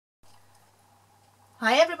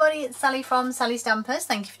Hi everybody, it's Sally from Sally's Dampers.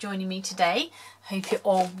 Thank you for joining me today. Hope you're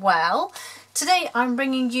all well. Today I'm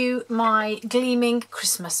bringing you my Gleaming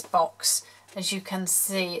Christmas Box. As you can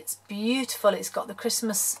see, it's beautiful. It's got the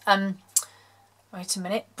Christmas,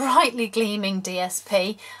 brightly gleaming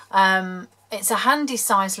DSP. It's a handy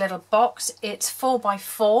sized little box. It's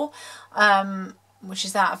 4x4, which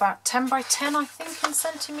is that about 10 by 10 I think in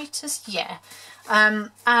centimetres. Yeah. And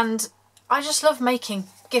I just love making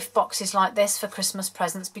gift boxes like this for Christmas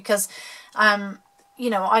presents because, you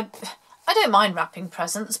know, I don't mind wrapping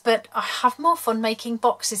presents, but I have more fun making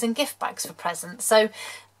boxes and gift bags for presents. So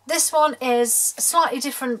this one is a slightly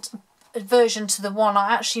different version to the one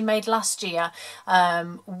I actually made last year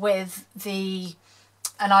with the,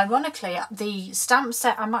 and ironically, the stamp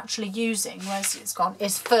set I'm actually using, where's it's gone,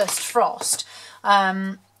 is First Frost.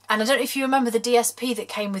 And I don't know if you remember the DSP that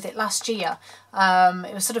came with it last year.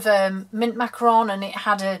 It was sort of a mint macaron and it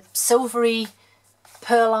had a silvery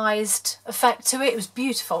pearlized effect to it. It was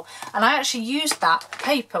beautiful. And I actually used that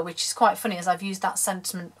paper, which is quite funny as I've used that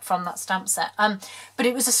sentiment from that stamp set. But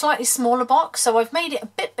it was a slightly smaller box, so I've made it a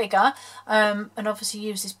bit bigger and obviously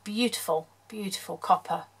used this beautiful, beautiful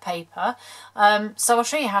copper paper. So I'll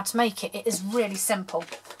show you how to make it. It is really simple.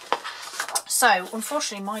 So,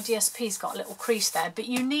 unfortunately, my DSP's got a little crease there, but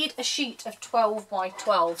you need a sheet of 12 by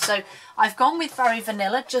 12. So, I've gone with Very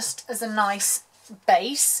Vanilla just as a nice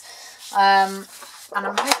base. And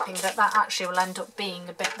I'm hoping that that actually will end up being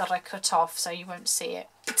a bit that I cut off, so you won't see it.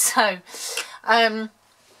 So,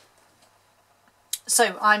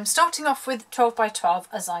 I'm starting off with 12 by 12,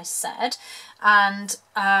 as I said, and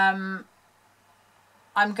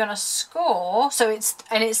I'm going to score, so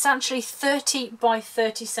it's actually 30 by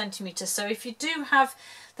 30 centimetres. So if you do have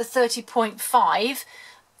the 30.5,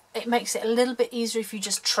 it makes it a little bit easier if you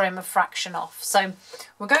just trim a fraction off. So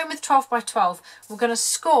we're going with 12 by 12. We're going to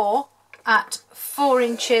score at 4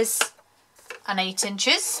 inches and 8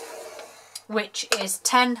 inches, which is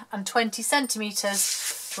 10 and 20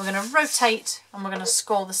 centimetres. We're going to rotate and we're going to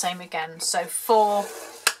score the same again. So 4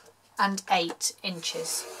 and 8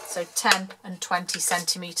 inches. So 10 and 20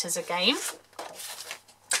 centimetres again.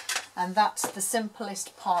 And that's the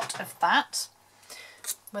simplest part of that.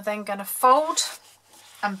 We're then going to fold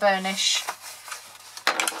and burnish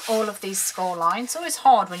all of these score lines. It's always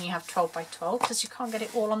hard when you have 12 by 12 because you can't get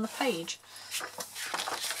it all on the page.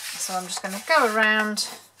 So I'm just going to go around,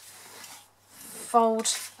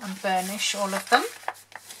 fold and burnish all of them.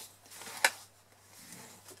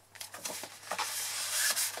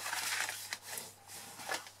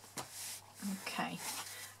 Okay,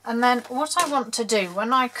 and then what I want to do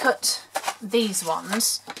when I cut these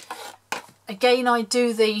ones, again I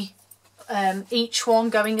do the each one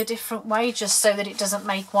going a different way just so that it doesn't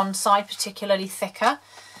make one side particularly thicker.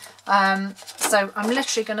 So I'm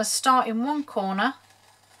literally going to start in one corner,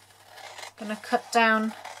 going to cut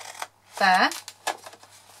down there,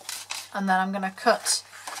 and then I'm going to cut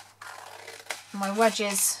my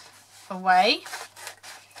wedges away.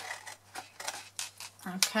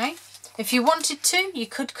 Okay. If you wanted to, you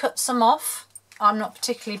could cut some off. I'm not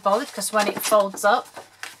particularly bothered because when it folds up,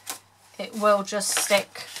 it will just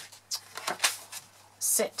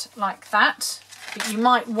sit like that. But you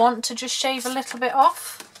might want to just shave a little bit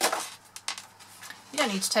off. You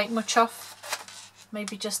don't need to take much off,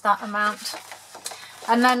 maybe just that amount.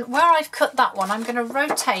 And then where I've cut that one, I'm going to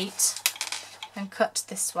rotate and cut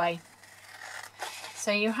this way.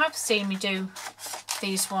 So you have seen me do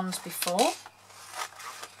these ones before.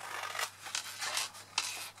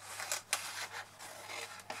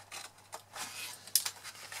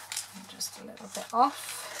 A little bit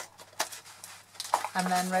off and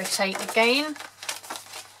then rotate again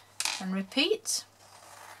and repeat,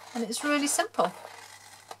 and it's really simple.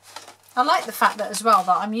 I like the fact that as well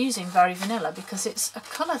that I'm using Very Vanilla because it's a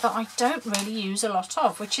colour that I don't really use a lot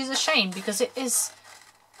of, which is a shame because it is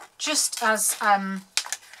just as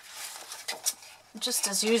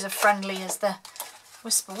user friendly as the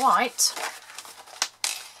Whisper White.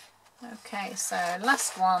 Okay, so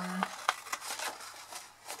last one.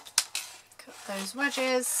 Those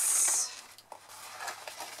wedges,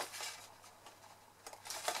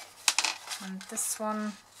 and this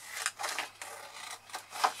one,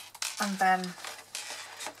 and then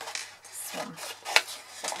this one.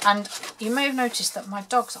 And you may have noticed that my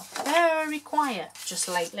dogs are very quiet just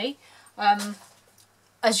lately.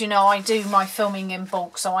 As you know, I do my filming in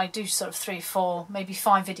bulk, so I do sort of 3, 4, maybe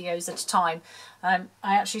 5 videos at a time. I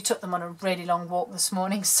actually took them on a really long walk this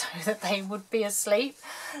morning so that they would be asleep.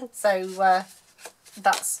 So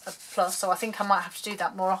that's a plus. So I think I might have to do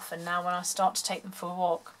that more often now when I start to take them for a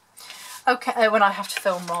walk. Okay, when I have to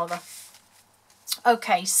film rather.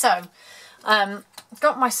 Okay, so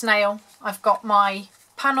got my snail, I've got my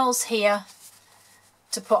panels here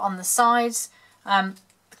to put on the sides. The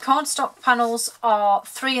cardstock panels are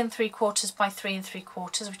 3 3/4 by 3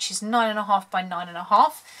 3/4, which is 9.5 by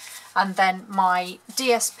 9.5. And then my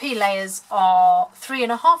DSP layers are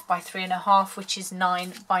 3.5 by 3.5, which is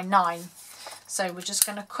 9 by 9. So we're just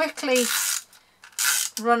going to quickly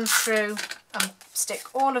run through and stick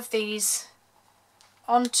all of these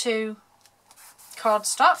onto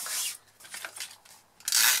cardstock.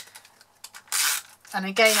 And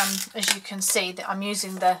again, as you can see, that I'm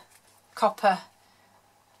using the copper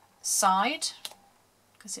side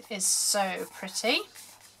because it is so pretty.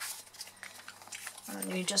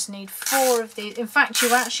 And you just need 4 of these. In fact,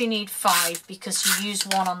 you actually need 5 because you use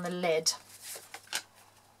one on the lid.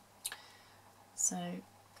 So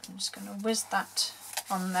I'm just going to whiz that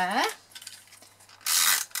on there.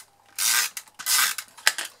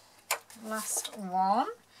 Last one.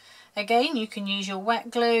 Again, you can use your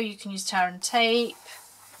wet glue, you can use tear and tape,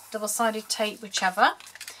 double-sided tape, whichever.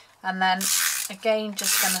 And then again,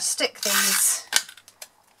 just going to stick these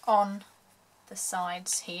on the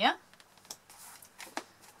sides here.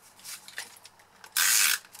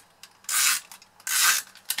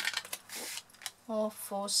 All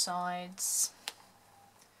 4 sides.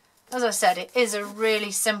 As I said, it is a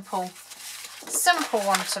really simple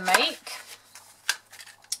one to make,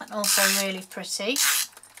 and also really pretty.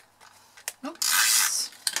 Oops.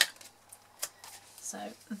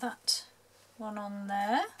 So that one on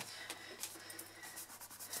there,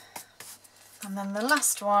 and then the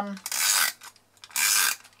last one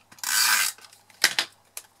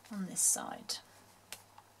on this side.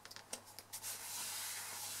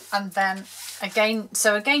 And then again,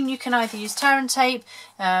 you can either use tear and tape,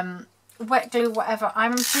 wet glue, whatever.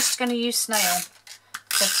 I'm just going to use snail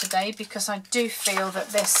for today because I do feel that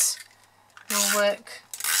this will work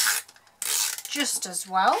just as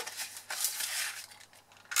well.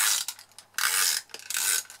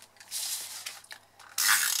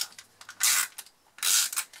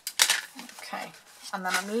 Okay, and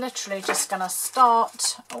then I'm literally just going to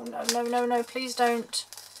start. Oh no, no, no, no, please don't.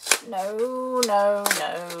 No, no,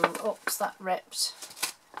 no. Oops, that ripped.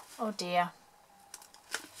 Oh dear.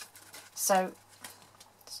 So,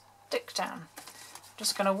 stick down.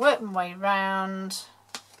 Just going to work my way round,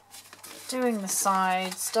 doing the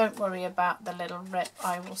sides. Don't worry about the little rip.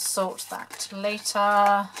 I will sort that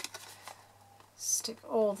later. Stick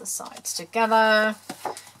all the sides together,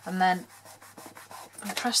 and then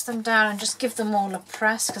press them down and just give them all a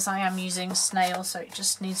press because I am using snail, so it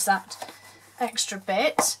just needs that extra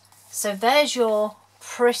bit. So there's your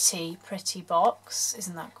pretty box.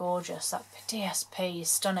 Isn't that gorgeous? That DSP is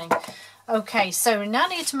stunning. Okay, so we now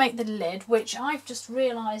need to make the lid, which I've just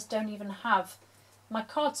realised don't even have my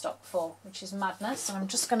cardstock for, which is madness. So I'm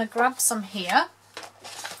just going to grab some here.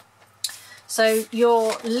 So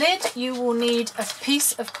your lid, you will need a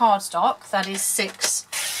piece of cardstock that is 6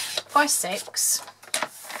 by 6,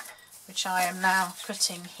 which I am now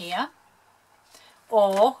putting here,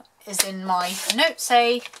 or as in my notes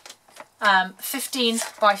say, 15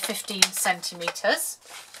 by 15 centimetres.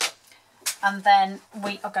 And then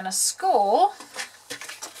we are going to score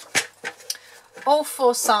all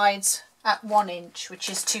 4 sides at 1 inch, which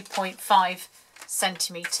is 2.5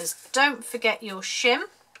 centimetres. Don't forget your shim,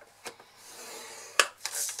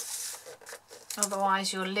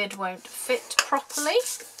 otherwise your lid won't fit properly.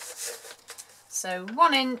 So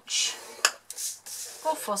 1 inch,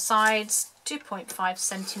 all 4 sides, 2.5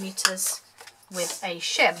 centimetres with a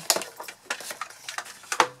shim.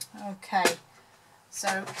 Okay,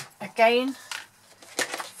 so again,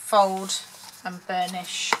 fold and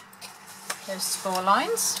burnish those 4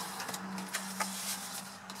 lines.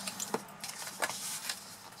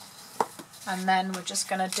 And then we're just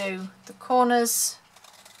going to do the corners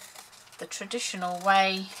the traditional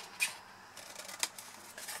way.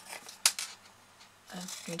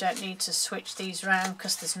 You don't need to switch these around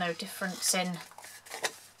because there's no difference in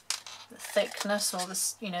the thickness or the,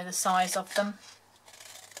 the size of them.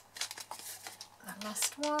 The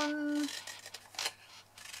last one.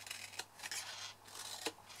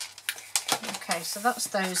 Okay, so that's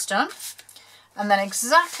those done. And then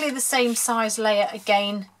exactly the same size layer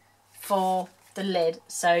again for the lid.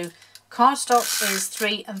 So cardstock is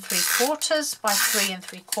 3 3/4 by 3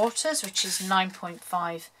 3/4, which is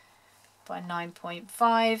 9.5 by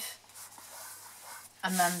 9.5.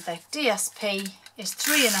 And then the DSP is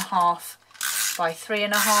 3.5 by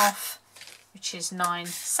 3.5, which is 9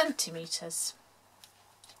 centimetres.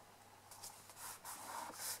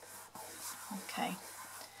 Okay,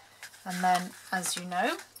 and then as you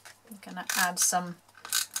know, I'm going to add some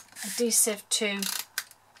adhesive to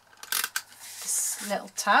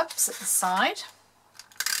little tabs at the side.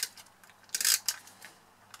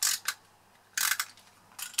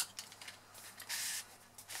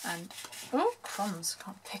 And, oh, crumbs,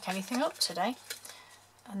 can't pick anything up today.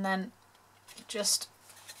 And then just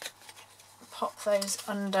pop those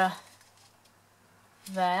under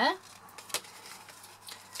there.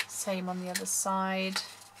 Same on the other side.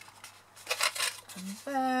 And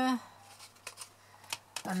there.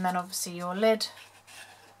 And then obviously your lid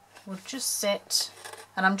will just sit.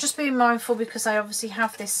 And I'm just being mindful because I obviously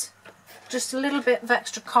have this, just a little bit of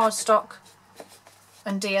extra cardstock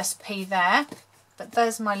and DSP there. But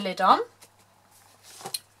there's my lid on.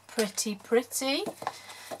 Pretty, pretty.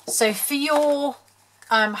 So for your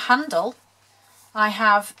handle, I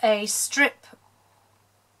have a strip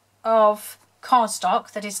of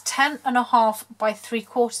cardstock that is 10.5 by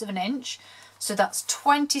 3/4 of an inch. So that's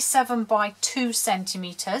 27 by 2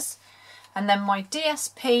 centimetres. And then my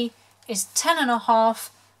DSP is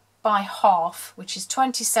 10.5 by half, which is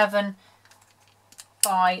 27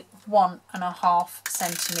 by 1.5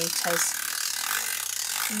 centimetres.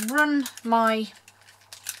 Run my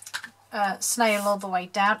snail all the way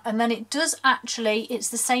down, and then it does actually, it's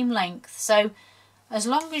the same length, so as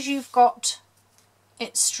long as you've got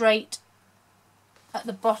it straight at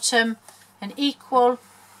the bottom and equal,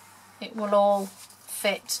 it will all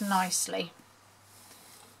fit nicely.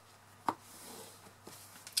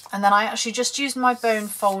 And then I actually just used my bone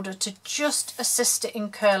folder to just assist it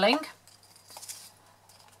in curling.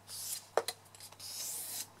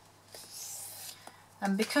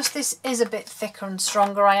 And because this is a bit thicker and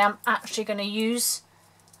stronger, I am actually going to use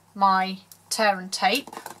my tear and tape.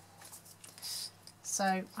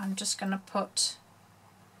 So I'm just going to put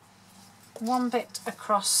one bit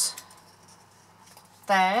across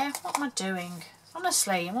there. What am I doing?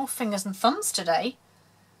 Honestly, I'm all fingers and thumbs today.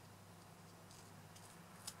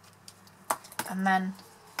 And then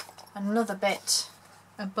another bit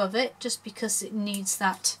above it, just because it needs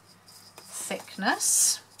that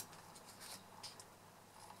thickness.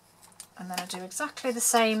 And then I do exactly the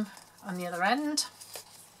same on the other end.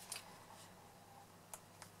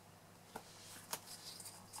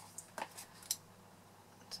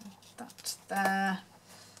 So that there.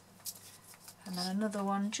 And then another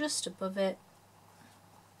one just above it.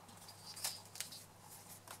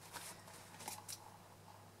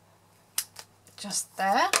 Just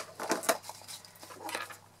there.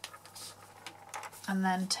 And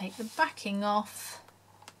then take the backing off.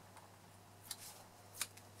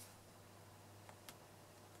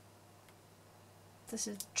 This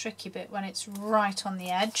is the tricky bit when it's right on the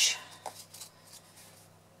edge.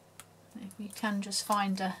 If you can just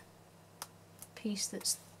find a piece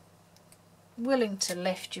that's willing to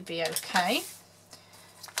lift, you'll be okay.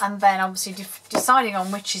 And then obviously deciding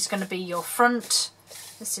on which is going to be your front.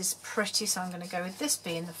 This is pretty, so I'm going to go with this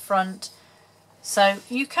being the front. So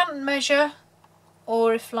you can measure,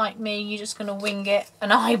 or if like me you're just going to wing it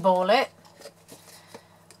and eyeball it.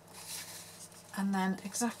 And then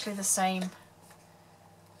exactly the same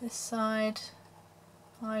this side,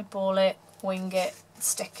 eyeball it, wing it,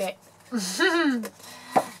 stick it.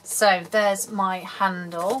 So there's my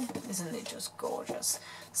handle. Isn't it just gorgeous?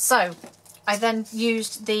 So I then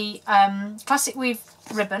used the classic weave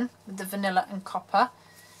ribbon with the vanilla and copper,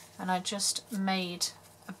 and I just made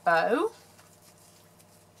a bow.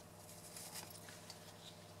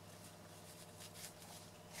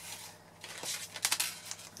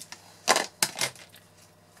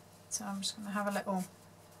 So I'm just going to have a little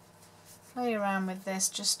play around with this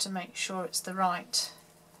just to make sure it's the right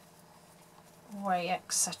way,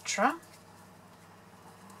 etc.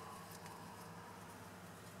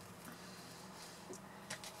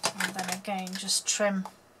 And then again just trim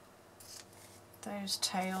those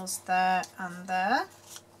tails there and there.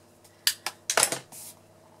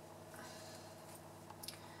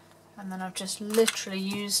 And then I've just literally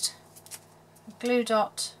used a glue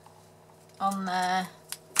dot on there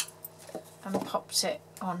and popped it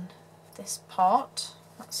on this part.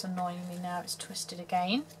 That's annoying me now, it's twisted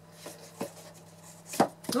again.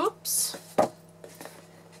 Oops.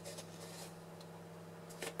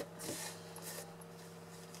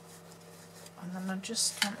 And then I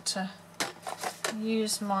just want to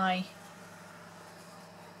use my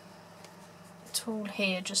tool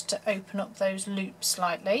here just to open up those loops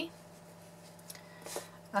slightly.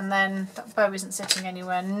 And then that bow isn't sitting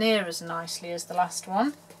anywhere near as nicely as the last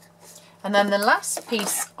one. And then the last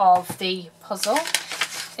piece of the puzzle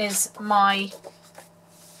is my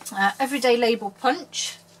everyday label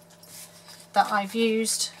punch that I've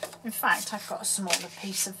used. In fact, I've got a smaller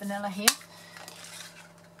piece of vanilla here.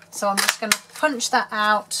 So I'm just going to punch that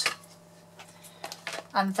out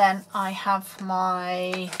And then I have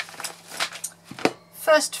my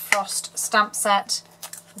First Frost stamp set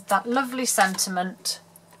with that lovely sentiment.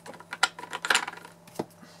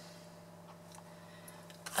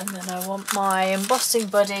 And then I want my embossing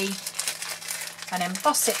buddy and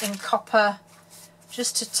emboss it in copper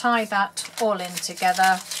just to tie that all in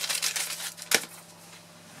together.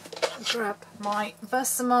 Grab my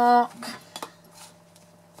Versamark.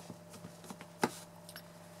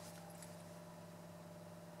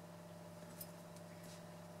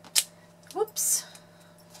 Whoops.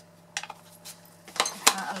 Give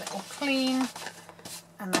that a little clean.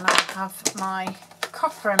 And then I have my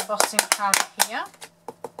copper embossing powder here.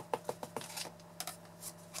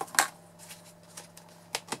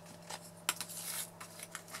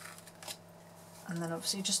 And then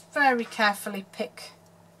obviously just very carefully pick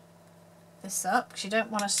this up because you don't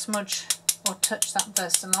want to smudge or touch that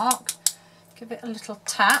Versamark. Give it a little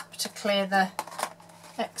tap to clear the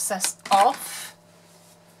excess off.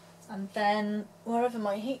 And then wherever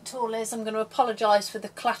my heat tool is, I'm going to apologise for the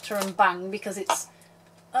clatter and bang because it's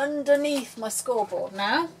underneath my scoreboard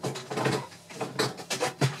now.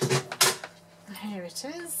 Here it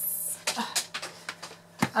is.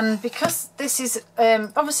 And because this is,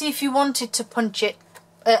 obviously if you wanted to punch it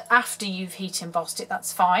after you've heat embossed it,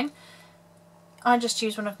 that's fine. I just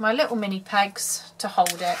use one of my little mini pegs to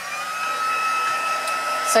hold it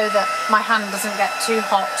so that my hand doesn't get too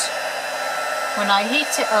hot when I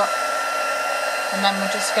heat it up. And then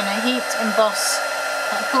we're just going to heat emboss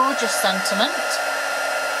that gorgeous sentiment.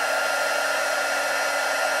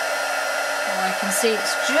 Oh, I can see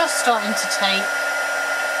it's just starting to take.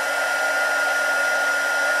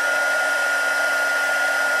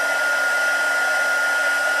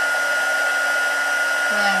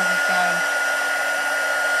 There we go.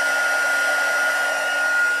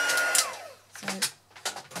 So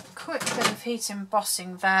a quick bit of heat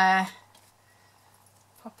embossing there.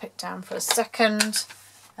 Pop it down for a second,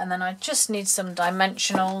 and then I just need some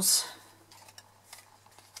dimensionals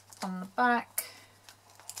on the back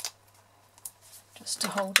just to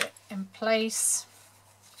hold it in place.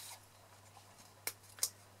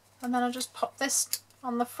 And then I just pop this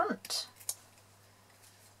on the front.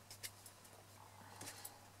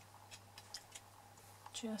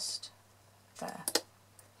 Just there.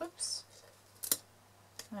 Oops.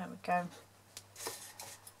 There we go.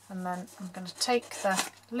 And then I'm going to take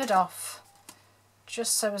the lid off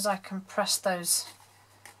just so as I can press those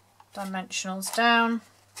dimensionals down.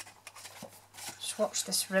 Just watch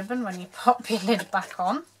this ribbon when you pop your lid back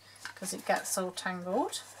on because it gets all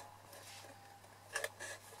tangled.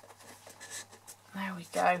 There we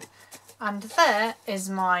go. And there is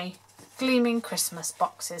my Gleaming Christmas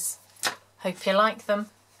boxes. Hope you like them.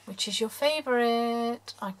 Which is your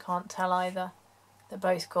favourite? I can't tell either. They're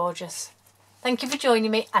both gorgeous. Thank you for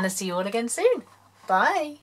joining me, and I'll see you all again soon. Bye.